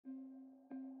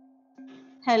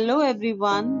Hello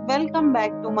everyone, welcome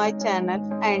back to my channel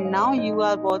and now you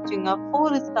are watching a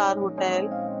 4-star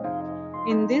hotel.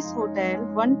 In this hotel,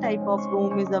 one type of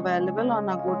room is available on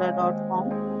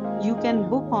agoda.com. You can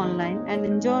book online and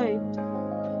enjoy it.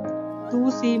 To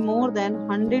see more than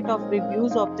 100 of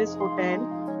reviews of this hotel,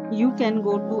 you can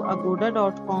go to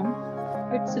agoda.com.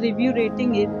 Its review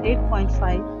rating is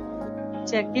 8.5.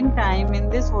 Check-in time in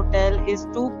this hotel is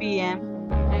 2 p.m.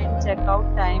 and check-out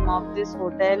time of this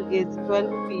hotel is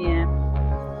 12 p.m.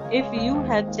 If you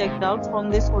have checked out from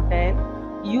this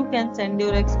hotel, you can send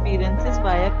your experiences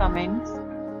via comments.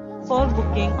 For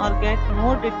booking or get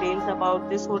more details about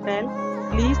this hotel,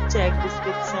 please check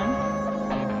description.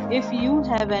 If you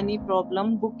have any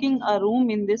problem booking a room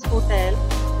in this hotel,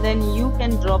 then you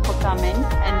can drop a comment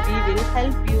and we will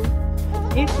help you.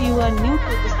 If you are new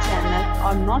to this channel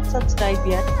or not subscribed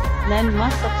yet, then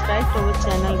must subscribe to our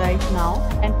channel right now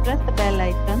and press the bell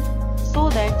icon so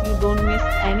that you don't miss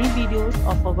any videos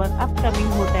of our upcoming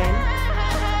hotel.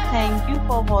 Thank you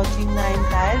for watching the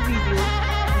entire video.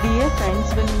 Dear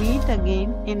friends, we'll meet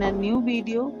again in a new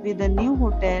video with a new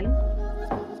hotel.